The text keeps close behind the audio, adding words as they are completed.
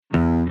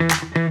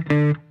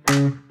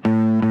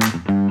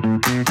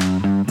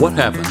What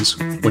happens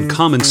when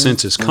common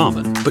sense is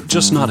common, but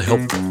just not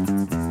helpful?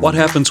 What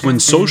happens when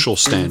social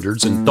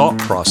standards and thought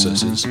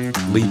processes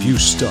leave you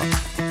stuck?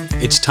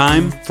 It's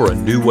time for a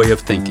new way of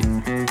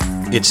thinking.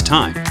 It's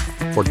time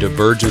for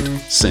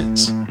Divergent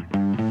Sense.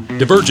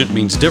 Divergent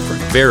means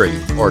different,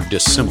 varying, or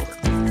dissimilar.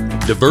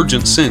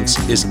 Divergent Sense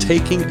is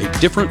taking a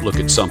different look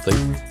at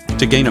something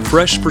to gain a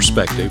fresh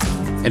perspective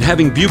and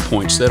having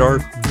viewpoints that are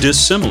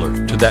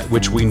dissimilar to that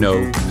which we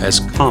know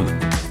as common.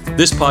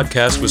 This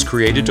podcast was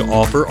created to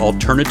offer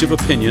alternative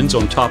opinions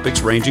on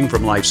topics ranging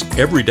from life's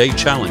everyday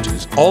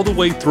challenges all the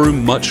way through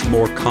much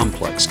more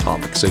complex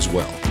topics as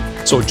well.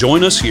 So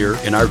join us here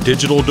in our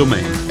digital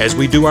domain as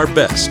we do our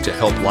best to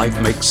help life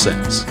make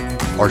sense.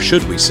 Or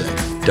should we say,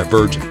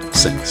 Divergent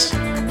Sense.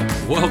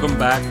 Welcome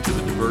back to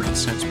the Divergent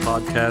Sense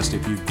podcast.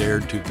 If you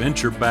dared to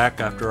venture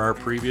back after our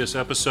previous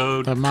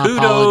episode,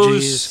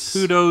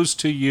 kudos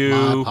to you.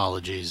 My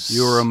apologies.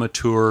 You're a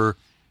mature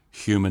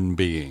human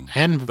being.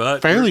 And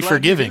fairly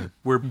forgiving.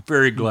 We're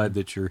very glad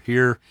that you're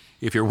here.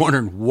 If you're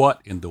wondering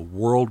what in the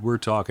world we're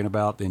talking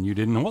about, then you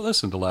didn't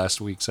listen to last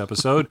week's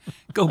episode.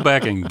 Go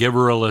back and give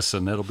her a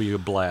listen. That'll be a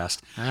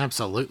blast.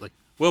 Absolutely.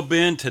 Well,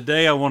 Ben,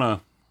 today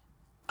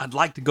I'd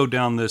like to go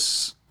down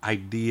this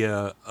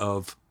idea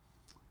of,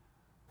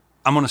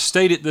 I'm going to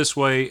state it this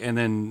way and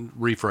then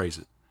rephrase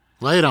it.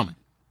 Lay it on me.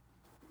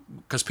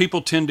 Because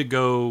people tend to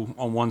go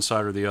on one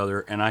side or the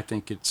other, and I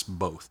think it's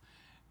both.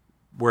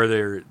 Where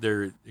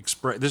they're this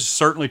is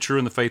certainly true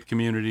in the faith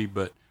community,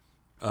 but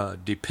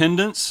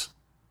dependence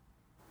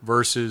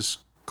versus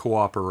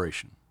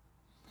cooperation.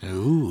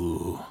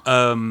 Ooh.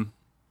 In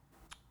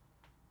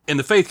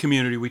the faith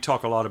community, we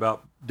talk a lot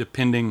about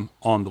depending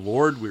on the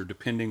Lord. We're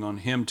depending on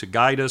Him to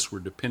guide us. We're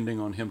depending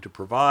on Him to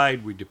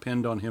provide. We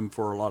depend on Him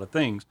for a lot of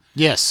things.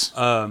 Yes.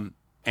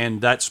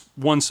 And that's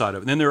one side of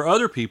it. And then there are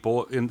other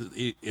people in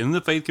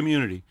the faith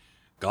community.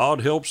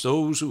 God helps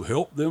those who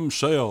help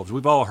themselves.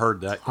 We've all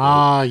heard that.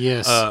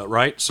 Yes.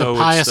 Right? So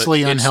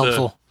piously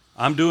unhelpful.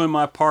 I'm doing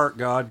my part,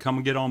 God. Come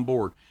and get on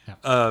board.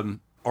 Yeah.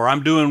 Or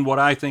I'm doing what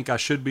I think I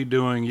should be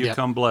doing. You Yep.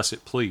 come bless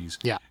it, please.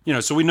 Yeah.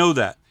 So we know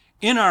that.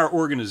 In our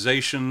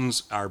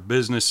organizations, our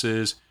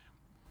businesses,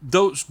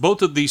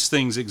 both of these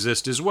things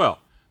exist as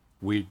well.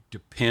 We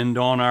depend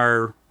on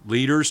our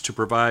leaders to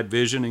provide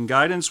vision and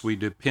guidance.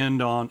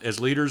 As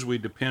leaders, we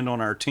depend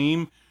on our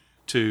team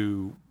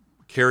to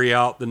carry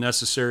out the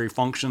necessary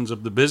functions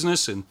of the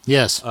business and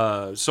yes.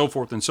 So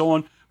forth and so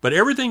on. But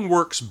everything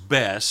works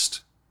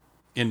best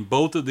in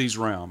both of these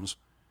realms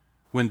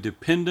when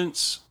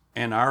dependence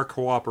and our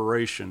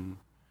cooperation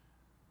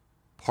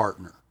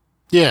partner.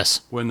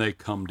 Yes. When they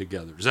come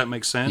together. Does that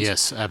make sense?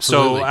 Yes,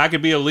 absolutely. So I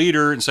could be a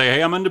leader and say,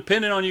 hey, I'm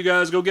independent on you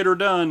guys, go get her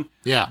done.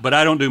 Yeah. But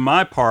I don't do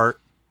my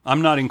part.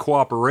 I'm not in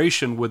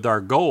cooperation with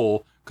our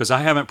goal because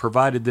I haven't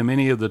provided them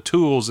any of the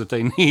tools that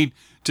they need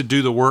to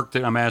do the work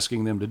that I'm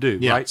asking them to do,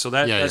 right? So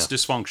that's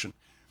dysfunction.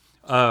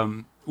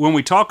 When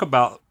we talk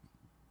about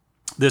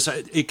this,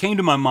 it came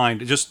to my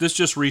mind, this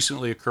just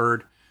recently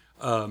occurred.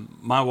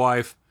 My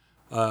wife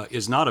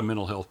is not a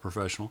mental health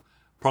professional.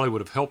 Probably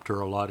would have helped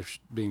her a lot if she's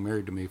being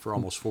married to me for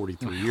almost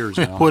 43 years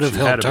now. Would have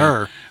helped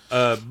her.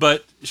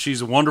 But she's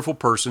a wonderful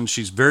person.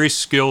 She's very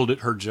skilled at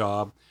her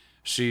job.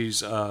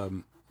 She's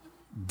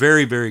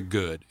very, very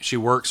good. She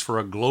works for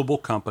a global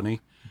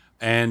company,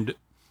 and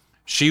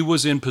she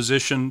was in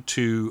position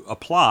to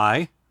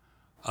apply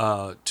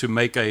to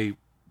make a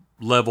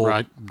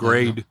level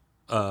grade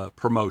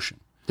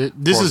promotion.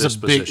 This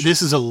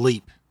is a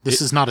leap.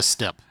 This is not a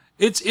step.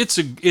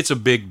 It's a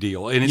big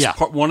deal, and it's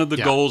one of the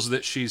goals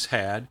that she's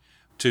had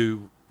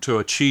to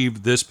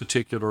achieve this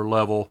particular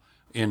level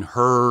in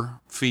her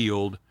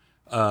field,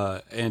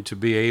 and to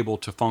be able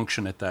to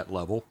function at that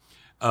level.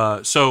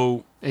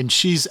 And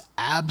she's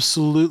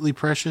absolutely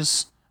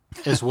precious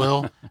as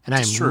well, and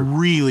I'm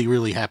really,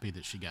 really happy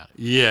that she got it.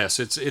 Yes,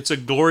 it's a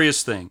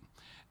glorious thing.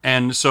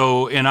 And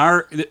so in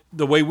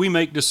the way we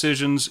make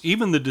decisions,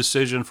 even the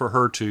decision for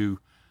her to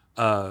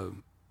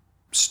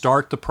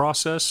start the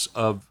process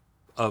of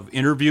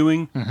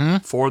interviewing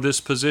for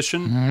this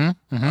position,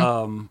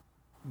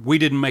 we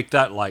didn't make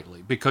that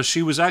lightly because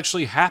she was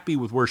actually happy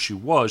with where she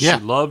was. Yeah.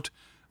 She loved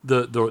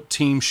the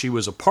team she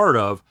was a part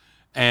of,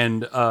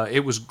 and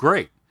it was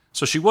great.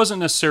 So she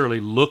wasn't necessarily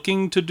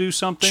looking to do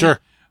something.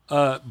 Sure.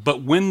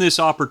 But when this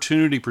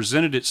opportunity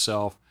presented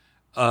itself,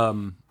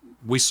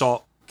 we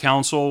sought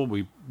counsel.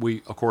 We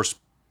of course,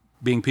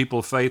 being people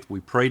of faith,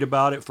 we prayed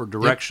about it for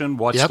direction.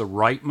 What's the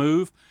right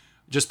move?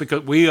 Just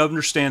because we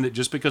understand that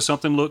just because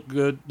something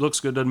looks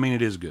good doesn't mean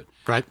it is good.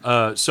 Right.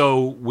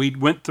 So we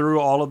went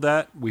through all of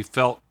that. We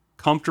felt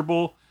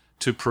comfortable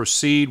to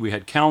proceed. We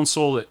had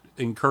counsel that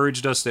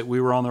encouraged us that we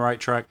were on the right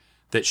track,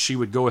 that she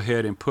would go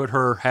ahead and put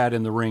her hat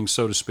in the ring,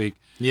 so to speak,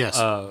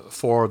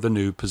 for the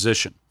new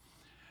position.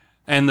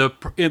 And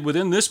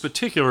within this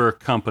particular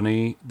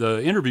company,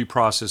 the interview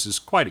process is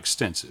quite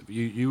extensive.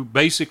 You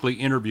basically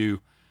interview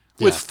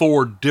with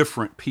 4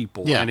 different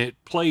people, and it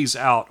plays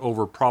out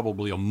over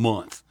probably a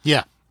month.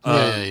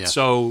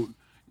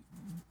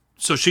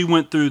 So she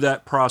went through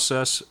that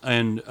process,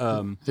 and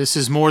this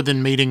is more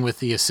than meeting with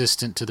the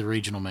assistant to the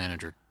regional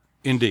manager.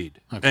 Indeed.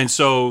 Okay. And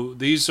so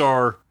these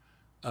are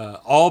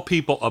all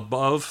people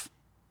above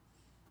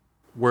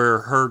where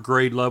her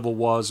grade level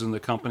was in the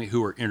company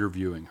who are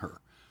interviewing her.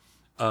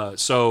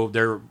 So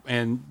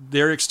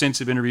they're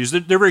extensive interviews.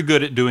 They're very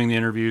good at doing the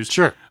interviews.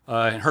 Sure.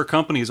 And her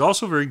company is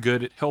also very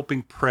good at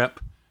helping prep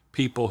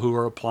people who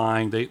are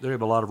applying. They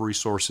have a lot of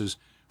resources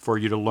for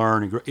you to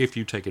learn and if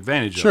you take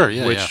advantage Sure, of it,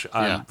 yeah, which yeah,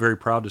 I'm yeah. very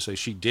proud to say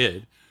she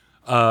did.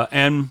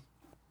 And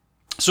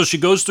so she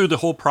goes through the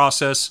whole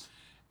process,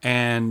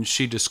 and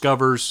she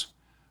discovers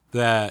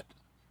that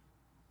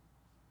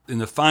in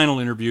the final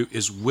interview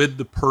is with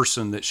the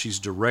person that she's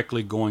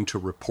directly going to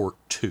report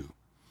to.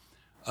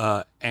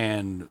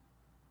 And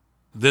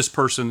this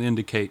person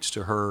indicates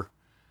to her,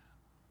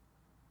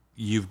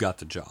 you've got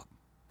the job.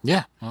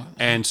 Yeah.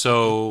 And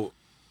so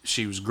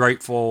she was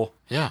grateful.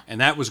 Yeah. And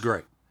that was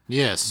great.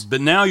 Yes.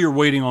 But now you're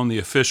waiting on the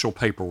official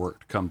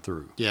paperwork to come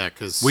through. Yeah,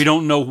 because We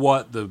don't know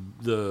what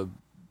the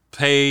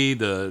pay,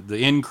 the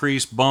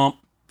increase, bump,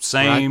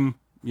 same,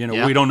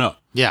 Yeah. we don't know.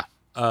 Yeah.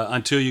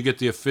 Until you get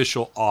the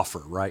official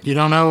offer, right? You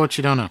don't know what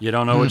you don't know. You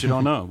don't know what you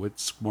don't know.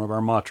 It's one of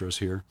our mantras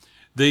here.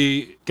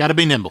 Got to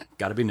be nimble.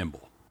 Got to be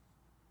nimble.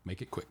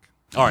 Make it quick.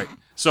 All right.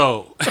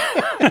 So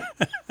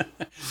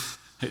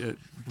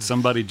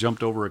somebody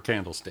jumped over a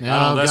candlestick.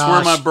 Oh, That's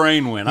gosh. where my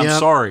brain went. I'm Yep.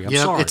 sorry. I'm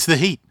Yep. sorry. It's the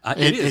heat.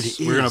 It is.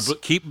 We're going to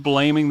keep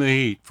blaming the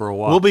heat for a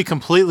while. We'll be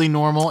completely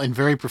normal and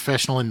very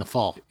professional in the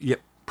fall.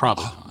 Yep.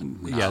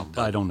 Probably. Yeah,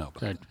 I don't know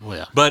about that. Well,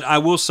 yeah. But I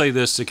will say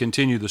this to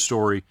continue the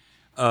story.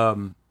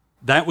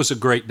 That was a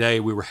great day.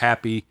 We were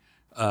happy.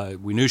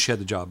 We knew she had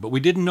the job, but we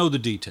didn't know the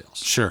details.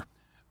 Sure.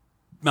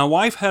 My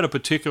wife had a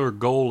particular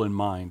goal in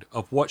mind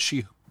of what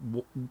she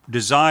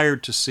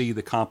desired to see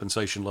the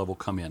compensation level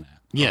come in at.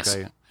 Yes.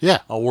 Okay? Yeah.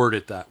 I'll word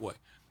it that way.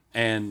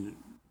 And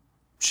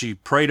she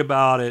prayed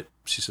about it.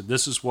 She said,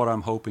 this is what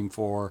I'm hoping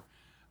for.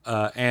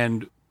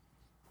 And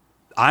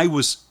I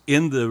was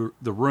in the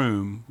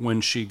room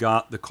when she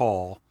got the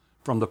call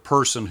from the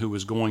person who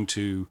was going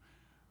to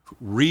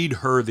read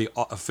her the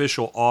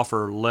official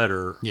offer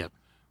letter Yep.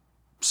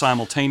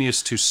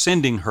 simultaneous to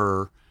sending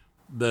her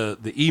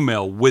the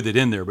email with it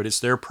in there. But it's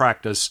their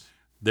practice.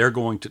 They're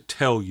going to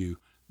tell you,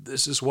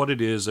 this is what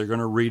it is. They're going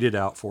to read it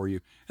out for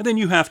you. And then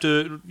you have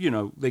to,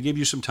 they give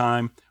you some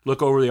time,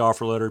 look over the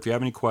offer letter. If you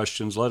have any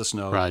questions, let us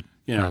know. Right.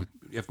 Right.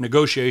 If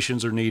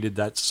negotiations are needed,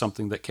 that's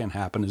something that can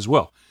happen as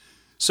well.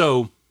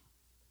 So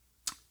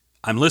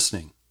I'm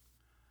listening,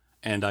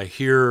 and I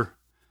hear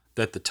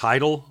that the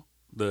title,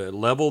 the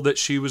level that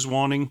she was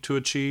wanting to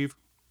achieve,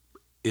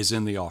 is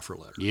in the offer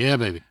letter. Yeah,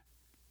 baby.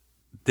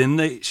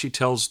 Then she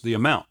tells the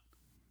amount.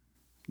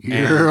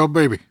 Yeah,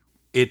 baby.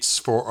 It's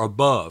for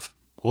above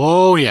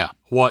Oh, yeah.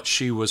 what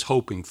she was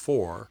hoping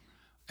for.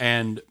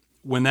 And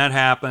when that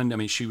happened, I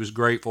mean, she was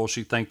grateful.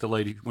 She thanked the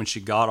lady when she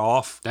got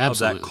off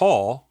Absolutely. of that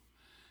call.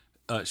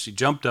 She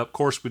jumped up. Of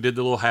course, we did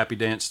the little happy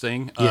dance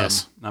thing.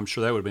 Yes. I'm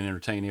sure that would have been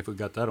entertaining if we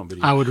got that on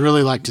video. I would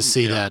really like to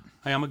see that.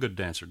 Hey, I'm a good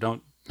dancer.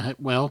 Don't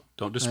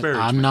disparage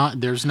I'm me. not.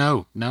 There's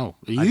no.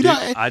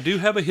 I do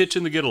have a hitch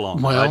in the get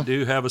along. Well, I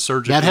do have a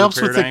surgically That helps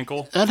repaired with the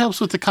ankle. That helps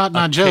with the Cotton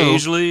Eye Joe.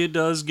 Occasionally, it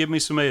does give me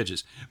some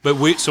edges. But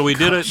we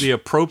did the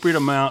appropriate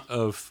amount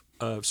of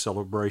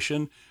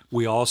celebration.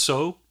 We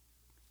also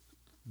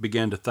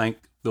began to thank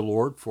the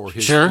Lord for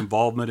His Sure.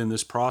 involvement in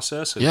this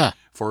process, and Yeah.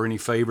 for any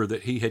favor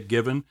that He had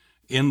given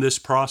in this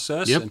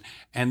process. Yep.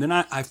 And then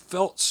I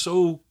felt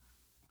so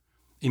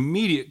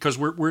immediate, because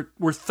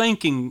we're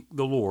thanking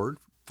the Lord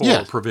for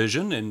Yeah.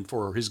 provision and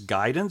for His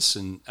guidance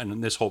and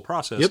in this whole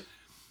process. Yep.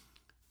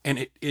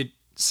 And it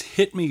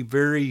hit me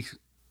very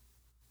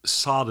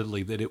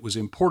solidly that it was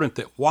important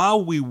that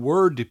while we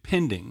were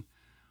depending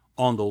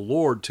on the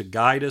Lord to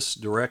guide us,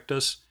 direct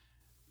us,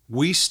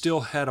 we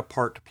still had a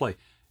part to play.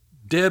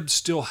 Deb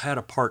still had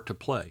a part to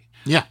play.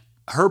 Yeah.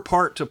 Her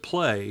part to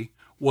play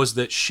was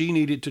that she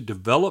needed to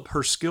develop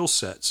her skill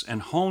sets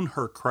and hone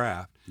her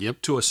craft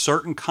Yep. to a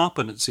certain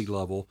competency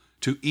level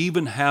to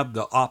even have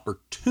the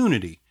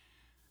opportunity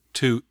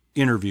to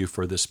interview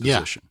for this Yeah.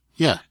 position.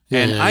 Yeah.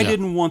 And yeah, I yeah.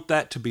 didn't want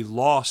that to be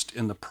lost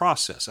in the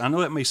process. I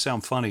know that may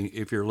sound funny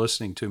if you're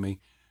listening to me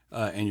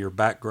and your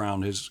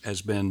background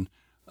has been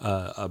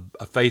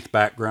a faith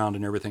background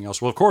and everything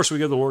else. Well, of course, we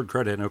give the Lord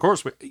credit. And of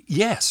course,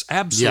 yes,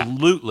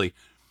 absolutely.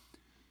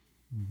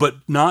 But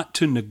not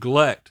to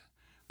neglect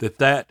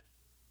that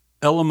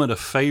element of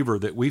favor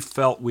that we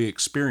felt we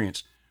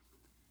experienced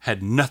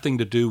had nothing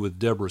to do with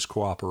Deborah's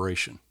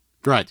cooperation.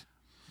 Right.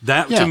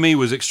 That Yeah. to me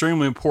was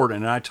extremely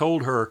important. And I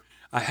told her,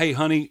 hey,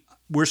 honey,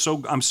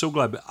 I'm so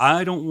glad, but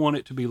I don't want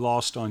it to be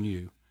lost on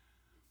you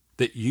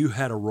that you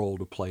had a role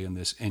to play in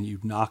this and you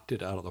knocked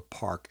it out of the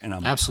park. And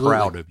I'm Absolutely.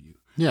 proud of you.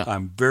 Yeah.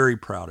 I'm very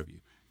proud of you.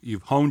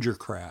 You've honed your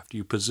craft.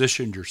 You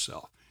positioned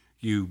yourself.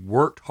 You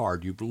worked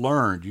hard. You've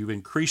learned. You've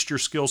increased your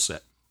skill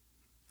set.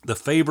 The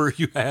favor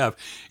you have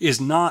is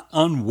not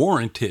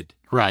unwarranted.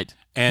 Right.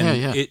 And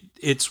yeah.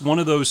 it's one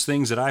of those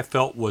things that I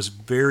felt was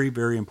very,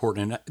 very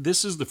important. And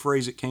this is the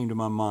phrase that came to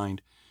my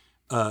mind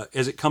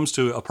as it comes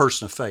to a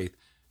person of faith,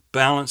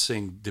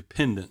 balancing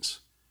dependence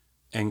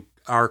and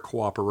our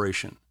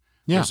cooperation.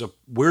 Yeah.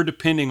 We're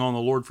depending on the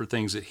Lord for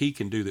things that he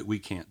can do that we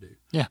can't do.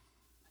 Yeah.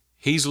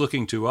 He's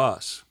looking to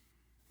us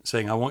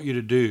saying, I want you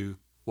to do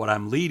what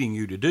I'm leading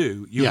you to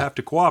do. You have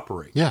to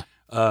cooperate. Yeah.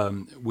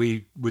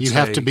 We would You say,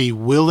 have to be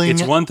willing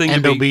it's one thing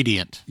and to be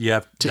obedient.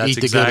 Yeah, to that's eat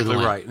the good of exactly the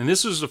land. right. And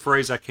this is the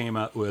phrase I came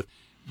up with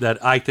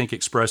that I think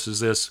expresses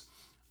this.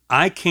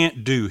 I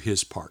can't do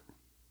his part.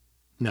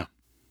 No.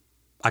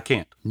 I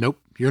can't. Nope.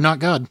 You're not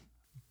God.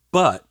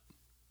 But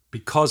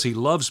because he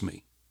loves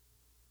me,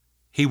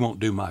 he won't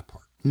do my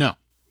part. No.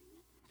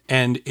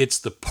 And it's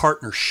the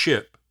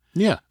partnership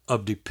Yeah.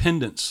 of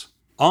dependence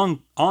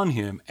on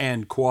him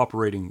and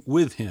cooperating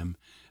with him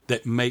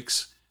that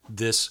makes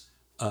this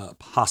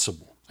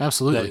possible.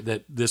 Absolutely.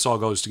 That this all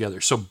goes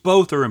together. So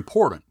both are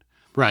important.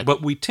 Right.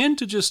 But we tend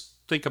to just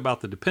think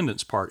about the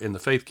dependence part in the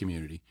faith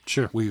community.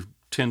 Sure. We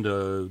tend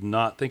to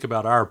not think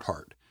about our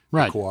part,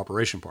 Right. the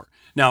cooperation part.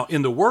 Now,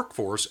 in the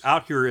workforce,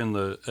 out here in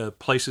the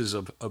places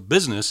of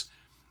business,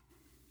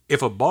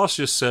 if a boss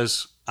just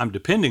says, I'm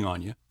depending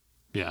on you,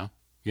 Yeah.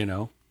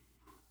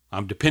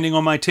 I'm depending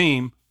on my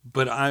team,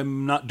 but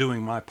I'm not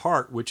doing my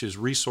part, which is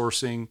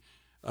resourcing.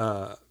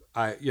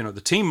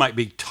 The team might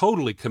be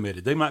totally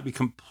committed. They might be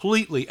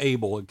completely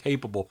able and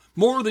capable,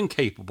 more than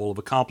capable of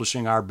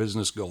accomplishing our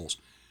business goals.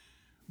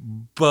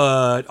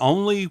 But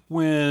only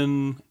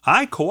when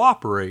I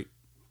cooperate,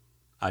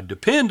 I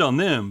depend on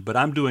them, but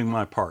I'm doing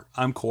my part.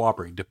 I'm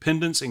cooperating.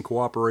 Dependence and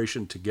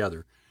cooperation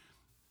together.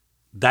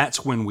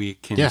 That's when we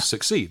can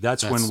succeed.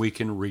 That's when we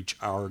can reach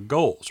our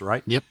goals,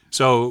 right? Yep.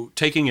 So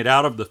taking it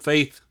out of the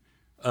faith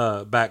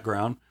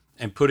background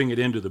and putting it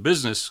into the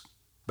business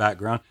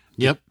background,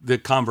 Yep. the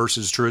converse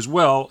is true as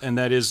well. And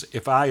that is,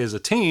 if I as a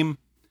team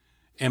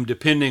am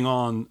depending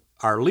on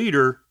our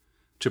leader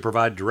to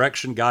provide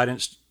direction,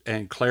 guidance,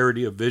 and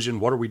clarity of vision,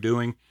 what are we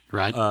doing?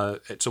 Right.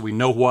 So we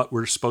know what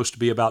we're supposed to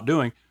be about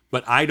doing.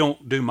 But I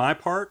don't do my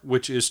part,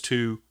 which is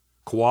to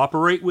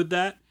cooperate with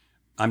that.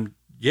 I'm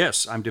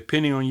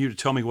depending on you to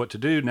tell me what to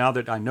do. Now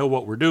that I know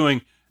what we're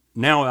doing,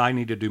 now I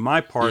need to do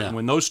my part. Yeah. And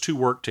when those two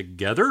work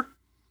together,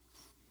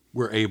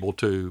 we're able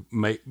to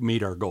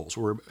meet our goals.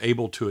 We're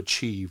able to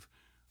achieve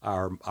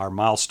our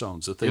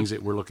milestones, the things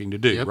that we're looking to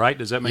do, right?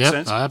 Does that make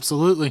sense?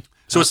 Absolutely.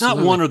 So it's not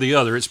one or the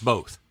other, it's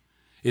both.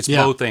 It's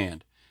both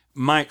and.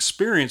 My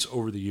experience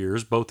over the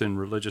years, both in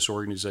religious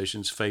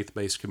organizations,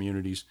 faith-based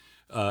communities,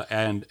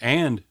 and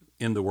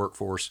in the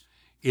workforce,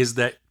 is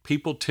that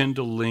people tend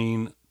to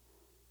lean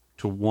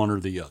to one or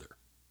the other.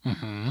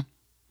 Mm-hmm.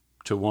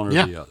 To one or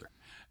the other.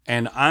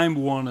 And I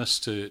want us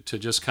to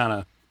just kind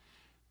of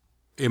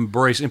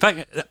embrace. In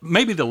fact,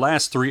 maybe the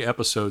last 3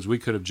 episodes we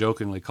could have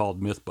jokingly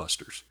called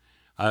Mythbusters.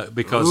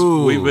 Because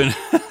we've been...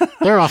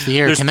 They're off the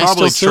air. There's Can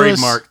probably they still sue us?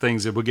 trademark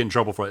things that we'll get in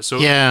trouble for that. So,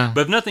 Yeah.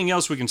 But if nothing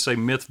else, we can say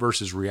myth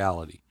versus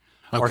reality.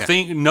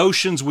 Okay. Or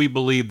notions we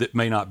believe that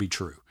may not be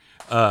true.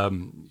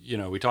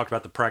 We talked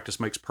about the practice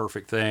makes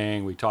perfect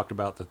thing. We talked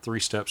about the 3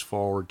 steps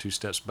forward, 2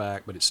 steps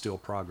back, but it's still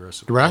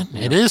progress. Right.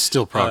 It is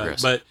still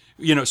progress.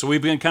 So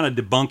we've been kind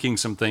of debunking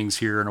some things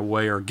here in a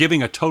way, or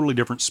giving a totally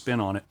different spin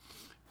on it.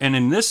 And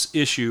in this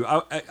issue,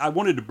 I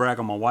wanted to brag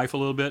on my wife a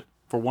little bit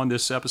for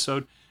this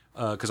episode,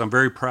 because I'm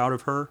very proud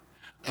of her.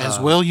 As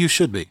well you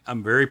should be.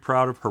 I'm very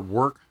proud of her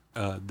work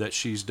that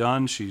she's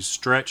done. She's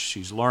stretched,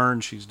 she's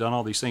learned, she's done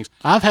all these things.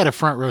 I've had a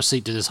front row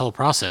seat to this whole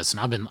process,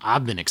 and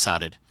I've been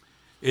excited.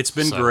 It's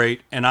been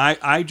great, and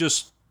I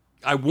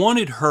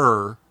wanted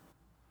her.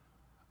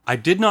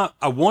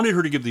 I wanted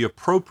her to give the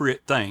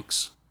appropriate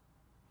thanks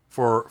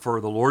for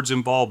the Lord's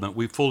involvement.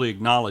 We fully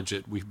acknowledge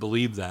it. We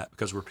believe that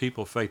because we're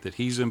people of faith, that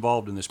He's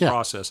involved in this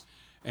process,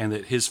 and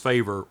that His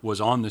favor was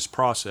on this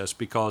process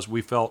because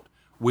we felt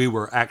we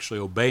were actually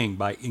obeying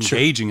by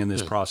engaging in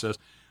this process.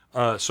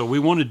 So we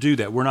want to do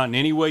that. We're not in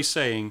any way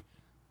saying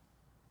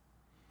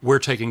we're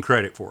taking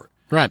credit for it.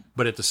 Right.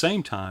 But at the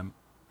same time,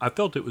 I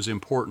felt it was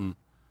important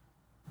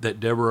that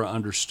Deborah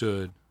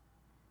understood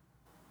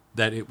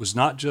that it was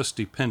not just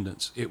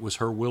dependence, it was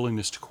her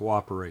willingness to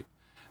cooperate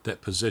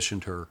that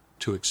positioned her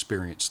to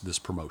experience this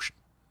promotion.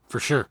 For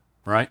sure.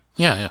 Right?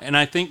 Yeah. And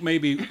I think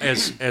maybe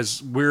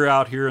as we're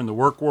out here in the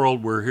work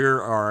world, we're here,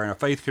 or in our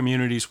faith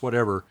communities,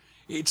 whatever,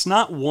 it's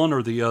not one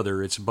or the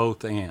other, it's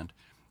both and.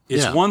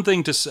 It's one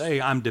thing to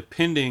say, I'm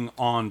depending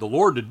on the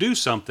Lord to do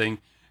something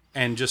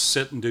and just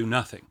sit and do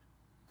nothing.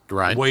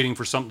 Right. Waiting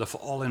for something to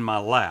fall in my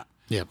lap.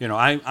 Yep.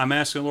 I'm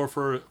asking the Lord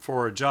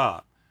for a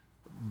job,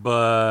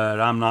 but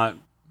I'm not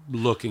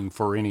looking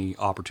for any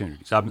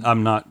opportunities.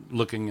 I'm not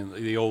looking in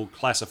the old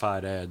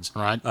classified ads.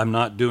 Right. I'm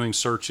not doing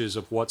searches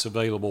of what's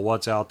available,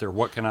 what's out there,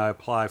 what can I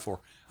apply for.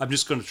 I'm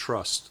just going to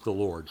trust the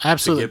Lord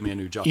Absolutely. to give me a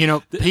new job. Peter...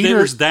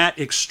 There's that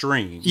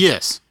extreme.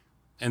 Yes.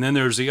 And then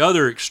there's the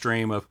other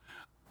extreme of,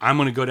 I'm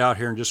going to go out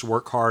here and just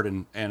work hard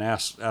and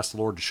ask the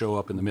Lord to show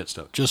up in the midst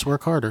of it. Just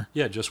work harder.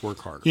 Yeah, just work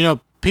harder.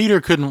 Peter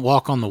couldn't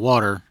walk on the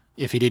water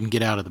if he didn't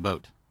get out of the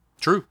boat.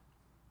 True.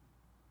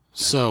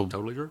 So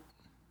Totally true.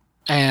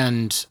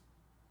 And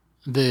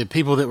the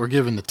people that were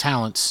given the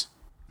talents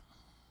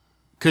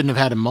couldn't have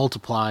had them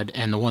multiplied,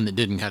 and the one that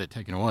didn't got it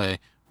taken away,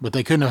 but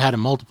they couldn't have had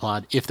them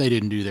multiplied if they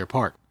didn't do their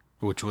part,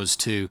 which was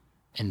to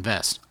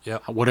invest. Yeah.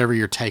 Whatever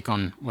your take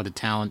on what a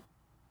talent,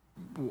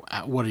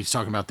 what he's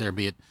talking about there,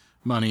 be it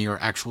money or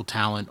actual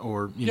talent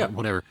or you know,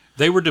 whatever.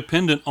 They were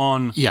dependent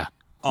on Yeah.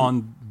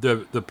 on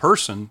the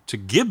person to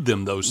give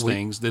them those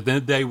things that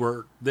then they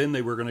were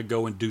going to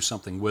go and do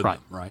something with them,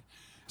 right?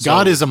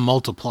 God is a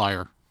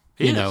multiplier,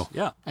 you is, know.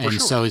 yeah, for and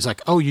sure. so he's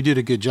like, "Oh, you did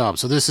a good job."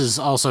 So this is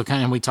also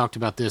kind of, we talked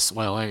about this.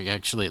 Well,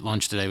 actually at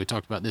lunch today we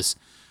talked about this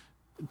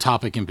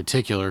topic in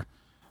particular,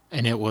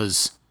 and it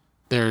was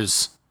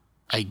there's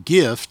a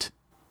gift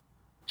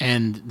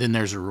and then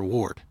there's a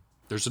reward.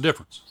 There's a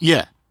difference.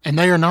 Yeah, and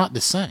they are not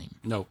the same.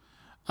 No.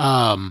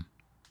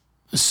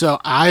 So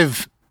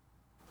I've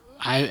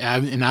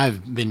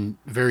been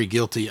very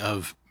guilty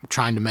of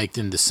trying to make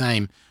them the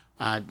same.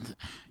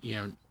 You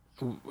know,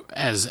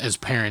 as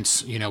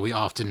parents, you know, we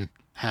often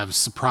have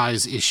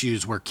surprise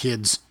issues where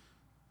kids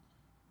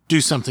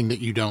do something that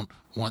you don't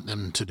want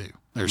them to do.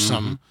 There's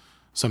some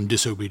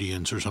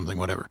disobedience or something,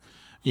 whatever,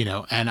 you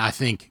know. And I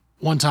think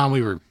one time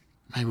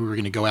maybe we were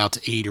going to go out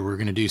to eat, or we were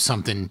going to do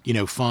something, you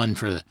know, fun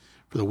for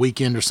the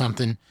weekend or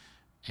something.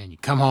 And you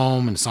come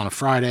home and it's on a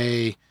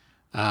Friday,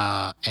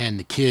 and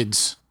the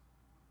kids,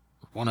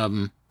 one of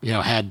them, you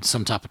know, had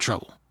some type of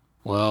trouble.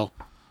 Well,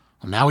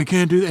 now we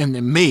can't do that. And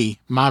then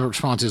my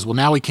response is, well,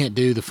 now we can't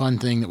do the fun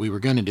thing that we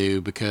were going to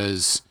do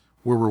because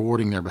we're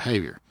rewarding their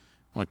behavior.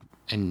 Like,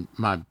 and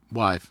my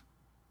wife,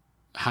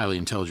 highly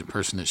intelligent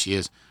person that she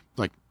is,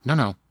 like,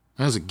 no,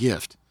 that was a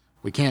gift.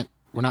 We're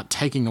not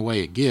taking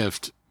away a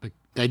gift. But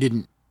they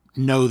didn't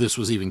know this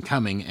was even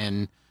coming,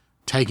 and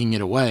taking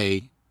it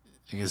away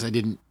because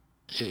it's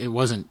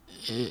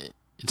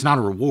not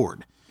a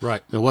reward.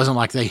 Right. It wasn't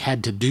like they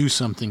had to do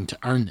something to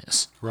earn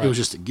this. Right. It was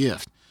just a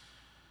gift.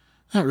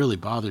 That really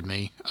bothered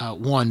me.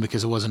 One,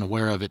 because I wasn't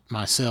aware of it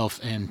myself,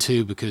 and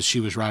two, because she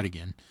was right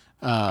again.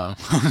 But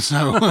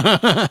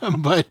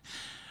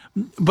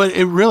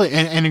it really,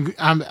 and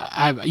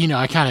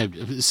I kind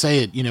of say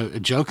it, you know,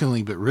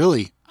 jokingly, but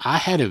really, I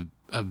had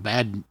a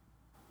bad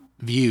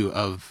view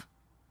of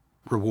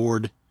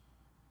reward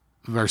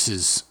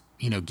versus,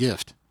 you know,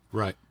 gift.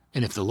 Right.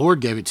 And if the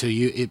Lord gave it to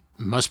you, it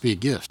must be a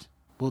gift.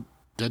 Well,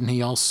 doesn't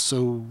he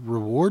also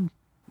reward?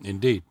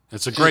 Indeed.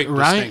 It's a great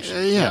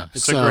distinction. Yeah.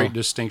 It's a great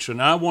distinction.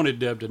 And I wanted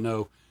Deb to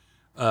know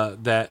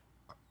that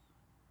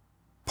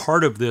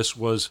part of this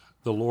was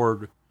the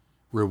Lord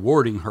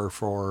rewarding her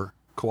for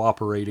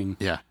cooperating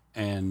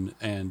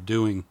and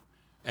doing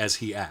as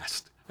he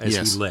asked, as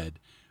he led.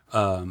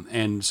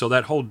 And so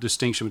that whole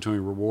distinction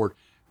between reward,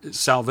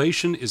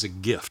 salvation is a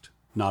gift,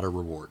 not a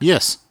reward.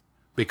 Yes.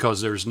 Because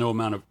there's no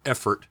amount of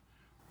effort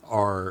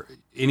or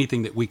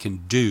anything that we can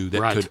do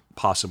that could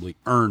possibly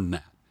earn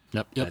that.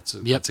 Yep.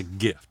 That's a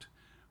gift.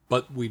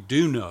 But we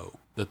do know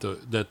that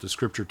the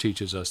Scripture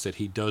teaches us that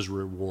he does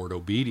reward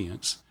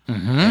obedience,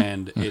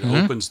 and it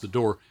opens the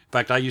door. In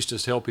fact, I used to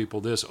tell people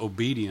this: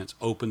 obedience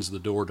opens the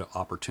door to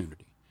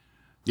opportunity.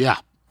 Yeah.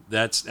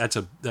 That's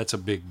a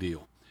big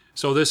deal.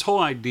 So this whole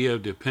idea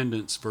of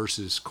dependence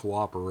versus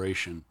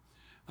cooperation,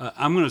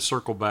 I'm going to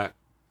circle back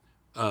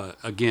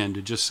again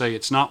to just say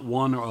it's not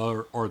one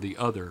or the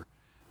other.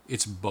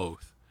 It's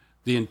both.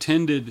 The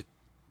intended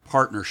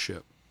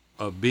partnership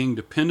of being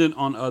dependent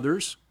on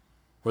others,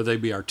 whether they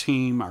be our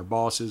team, our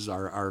bosses,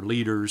 our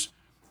leaders,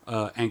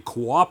 and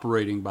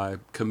cooperating by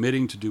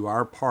committing to do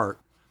our part,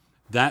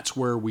 that's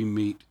where we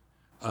meet,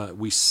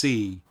 we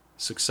see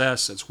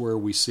success. That's where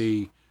we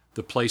see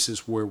the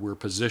places where we're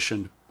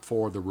positioned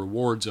for the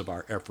rewards of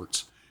our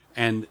efforts.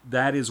 And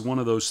that is one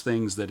of those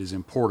things that is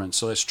important.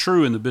 So that's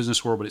true in the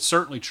business world, but it's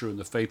certainly true in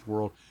the faith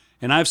world.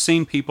 And I've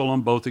seen people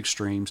on both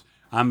extremes.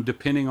 I'm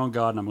depending on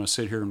God, and I'm going to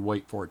sit here and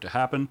wait for it to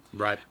happen.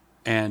 Right.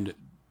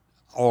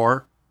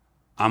 Or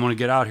I'm going to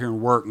get out here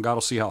and work, and God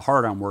will see how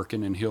hard I'm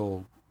working, and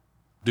he'll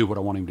do what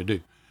I want him to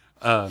do.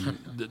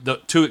 The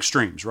two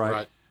extremes,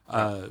 right?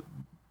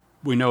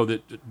 We know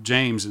that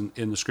James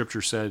in the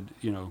Scripture said,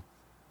 you know,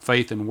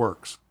 faith and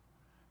works.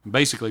 And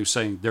basically, he was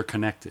saying they're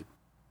connected.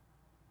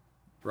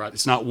 Right.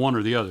 It's not one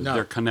or the other. No.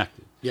 They're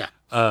connected. Yeah.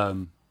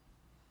 And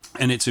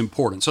it's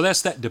important. So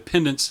that's that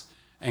dependence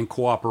and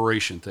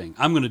cooperation thing.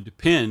 I'm going to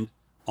depend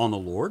on the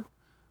Lord,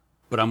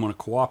 but I'm going to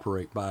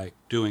cooperate by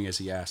doing as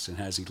he asks and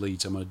as he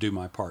leads. I'm going to do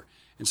my part.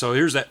 And so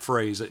here's that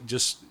phrase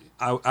that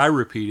I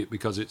repeat it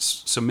because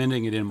it's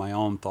cementing it in my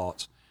own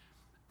thoughts.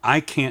 I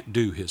can't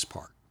do his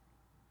part,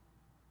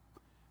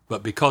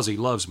 but because he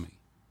loves me,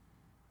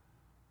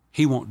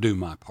 he won't do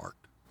my part.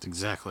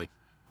 Exactly.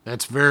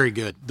 That's very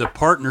good. The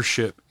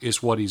partnership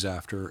is what he's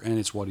after, and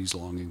it's what he's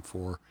longing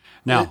for.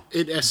 Now,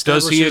 it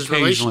establishes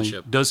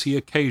relationship. Does he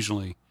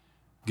occasionally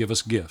give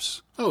us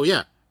gifts? Oh,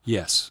 yeah.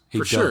 Yes, he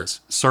does. Sure.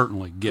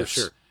 Certainly gifts. For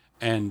sure.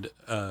 And,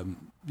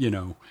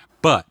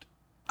 but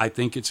I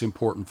think it's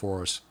important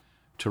for us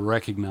to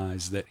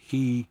recognize that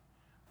he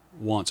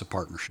wants a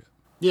partnership.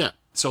 Yeah.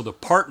 So the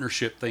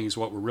partnership thing is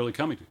what we're really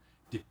coming to.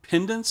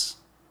 Dependence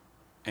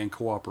and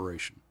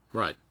cooperation.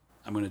 Right.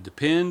 I'm going to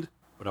depend,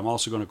 but I'm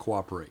also going to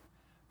cooperate.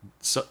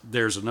 So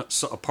there's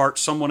a part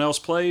someone else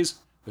plays,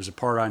 there's a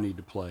part I need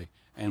to play.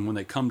 And when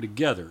they come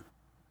together,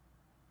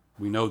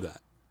 we know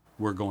that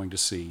we're going to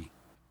see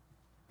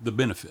the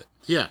benefit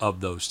Yeah.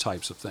 of those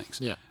types of things.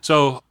 Yeah.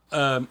 So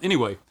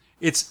anyway,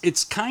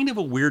 it's kind of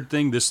a weird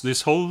thing,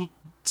 this whole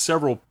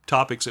several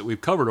topics that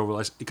we've covered over the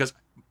last, because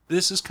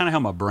this is kind of how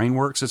my brain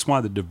works. It's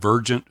why the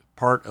divergent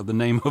part of the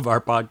name of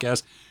our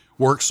podcast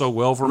works so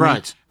well for me.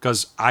 Right.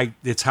 Because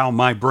it's how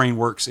my brain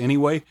works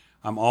anyway.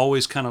 I'm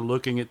always kind of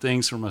looking at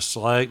things from a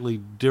slightly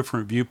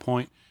different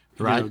viewpoint.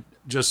 Right.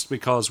 Just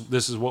because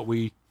this is what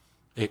we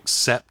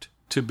accept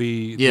to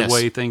be Yes. the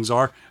way things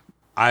are.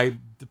 I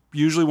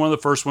usually one of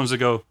the first ones to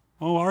go,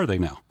 oh, are they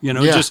now? Yeah.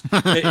 Just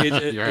Right,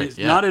 it's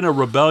yeah. not in a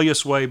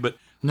rebellious way, but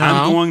No.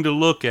 I'm going to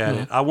look at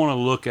it. I want to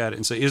look at it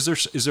and say, is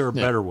there a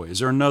Yeah. better way? Is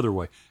there another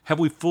way? Have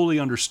we fully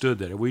understood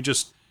that?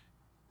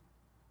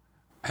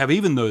 Have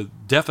even the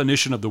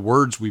definition of the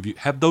words we've used,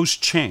 have those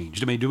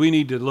changed? I mean, do we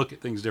need to look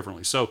at things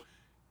differently? So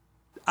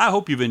I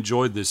hope you've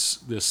enjoyed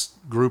this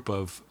group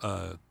of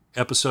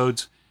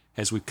episodes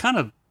as we've kind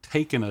of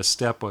taken a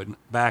step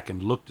back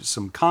and looked at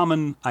some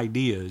common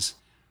ideas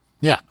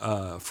Yeah.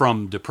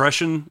 from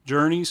depression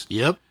journeys,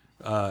 Yep.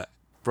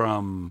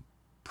 from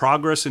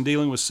progress in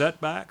dealing with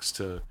setbacks,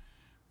 to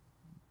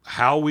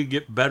how we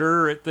get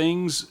better at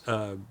things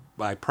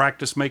by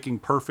practice making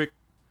perfect,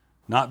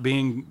 not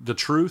being the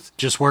truth.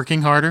 Just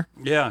working harder.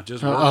 Yeah,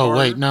 just work Oh, harder.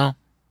 wait, no.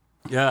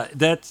 Yeah,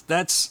 that's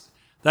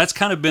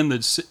kind of been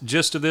the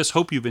gist of this.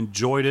 Hope you've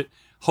enjoyed it.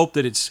 Hope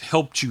that it's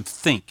helped you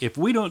think. If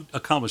we don't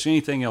accomplish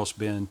anything else,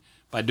 Ben,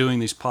 by doing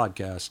these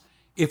podcasts,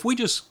 if we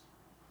just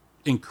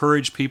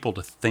encourage people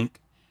to think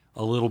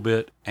a little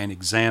bit and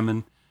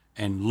examine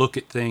and look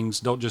at things,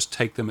 don't just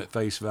take them at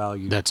face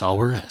value, That's all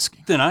we're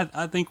asking. then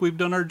I think we've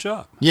done our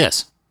job.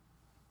 Yes.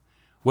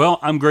 Well,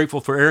 I'm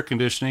grateful for air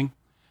conditioning,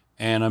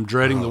 and I'm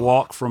dreading the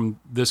walk from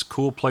this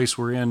cool place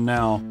we're in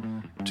now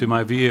to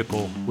my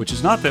vehicle, which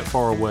is not that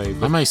far away, I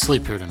but may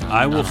sleep here tonight.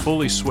 I will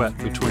fully sweat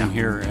between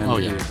here and Oh,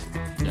 the yeah. vehicle.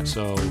 Yeah.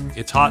 So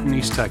it's hot in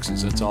East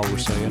Texas. That's all we're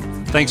saying.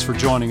 Thanks for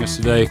joining us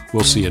today.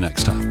 We'll see you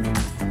next time.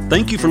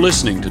 Thank you for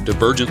listening to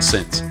Divergent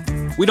Sense.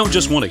 We don't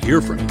just want to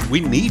hear from you. We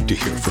need to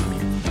hear from you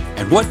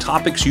and what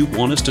topics you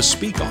want us to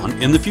speak on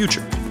in the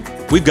future.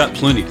 We've got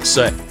plenty to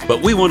say,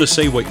 but we want to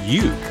say what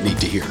you need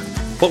to hear,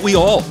 what we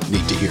all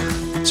need to hear.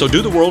 So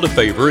do the world a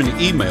favor and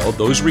email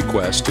those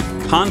requests to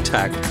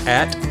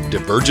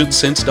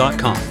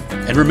contact@divergentsense.com.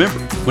 And remember,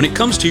 when it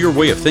comes to your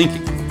way of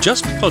thinking,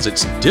 just because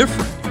it's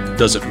different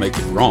doesn't make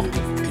it wrong.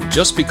 And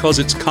just because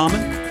it's common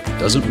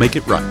doesn't make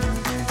it right.